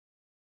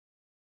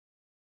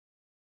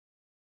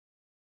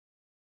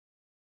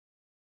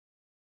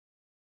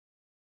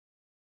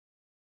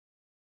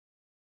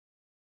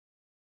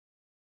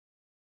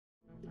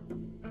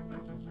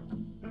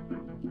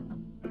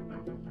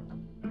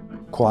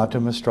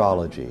Quantum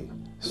Astrology,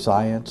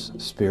 Science,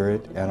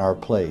 Spirit, and Our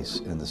Place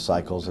in the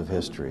Cycles of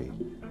History,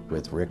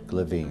 with Rick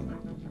Levine.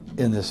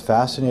 In this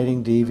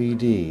fascinating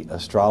DVD,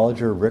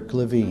 astrologer Rick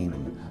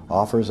Levine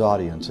offers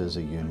audiences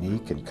a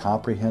unique and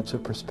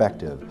comprehensive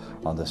perspective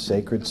on the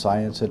sacred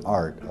science and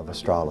art of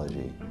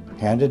astrology.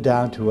 Handed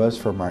down to us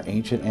from our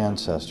ancient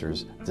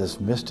ancestors, this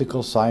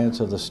mystical science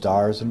of the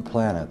stars and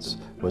planets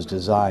was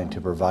designed to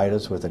provide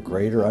us with a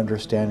greater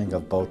understanding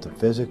of both the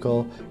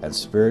physical and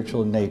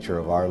spiritual nature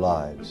of our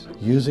lives.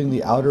 Using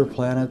the outer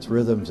planets'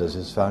 rhythms as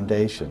his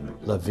foundation,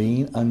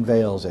 Levine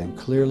unveils and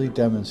clearly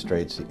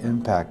demonstrates the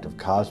impact of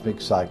cosmic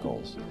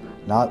cycles,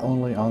 not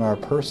only on our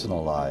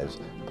personal lives,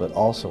 but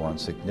also on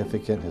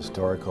significant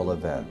historical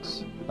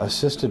events.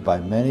 Assisted by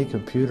many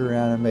computer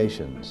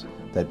animations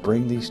that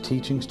bring these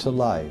teachings to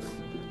life,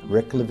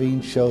 Rick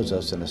Levine shows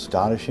us an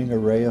astonishing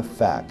array of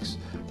facts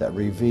that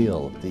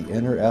reveal the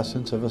inner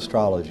essence of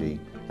astrology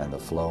and the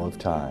flow of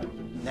time.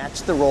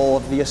 That's the role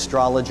of the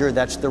astrologer,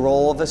 that's the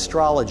role of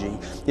astrology,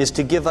 is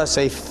to give us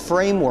a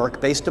framework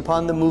based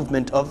upon the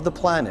movement of the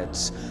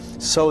planets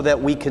so that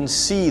we can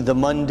see the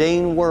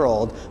mundane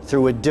world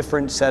through a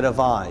different set of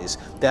eyes,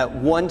 that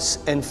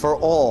once and for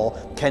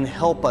all can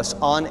help us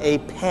on a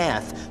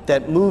path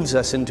that moves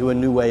us into a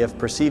new way of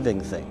perceiving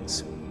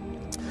things.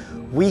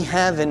 We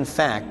have, in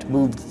fact,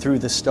 moved through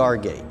the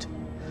Stargate.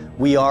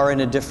 We are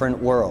in a different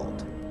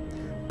world,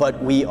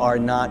 but we are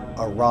not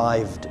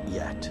arrived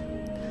yet.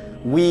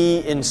 We,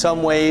 in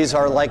some ways,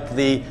 are like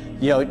the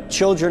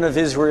children of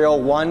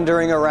Israel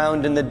wandering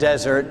around in the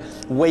desert,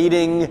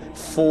 waiting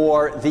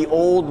for the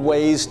old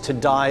ways to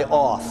die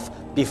off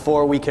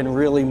before we can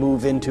really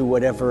move into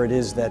whatever it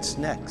is that's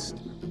next.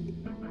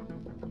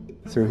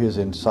 Through his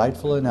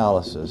insightful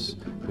analysis,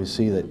 we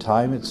see that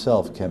time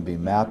itself can be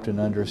mapped and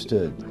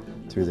understood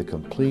through the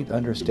complete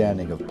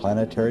understanding of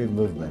planetary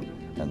movement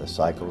and the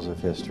cycles of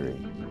history.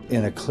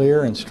 In a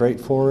clear and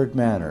straightforward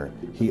manner,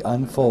 he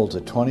unfolds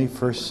a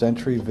 21st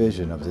century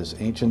vision of this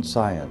ancient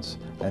science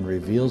and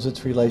reveals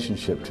its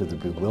relationship to the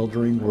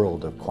bewildering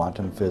world of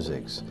quantum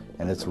physics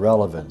and its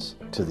relevance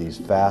to these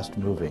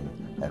fast-moving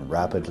and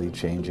rapidly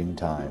changing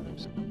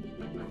times.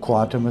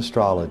 Quantum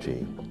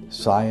Astrology,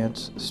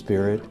 Science,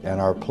 Spirit,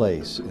 and Our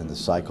Place in the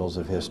Cycles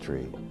of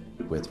History,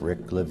 with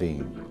Rick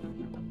Levine.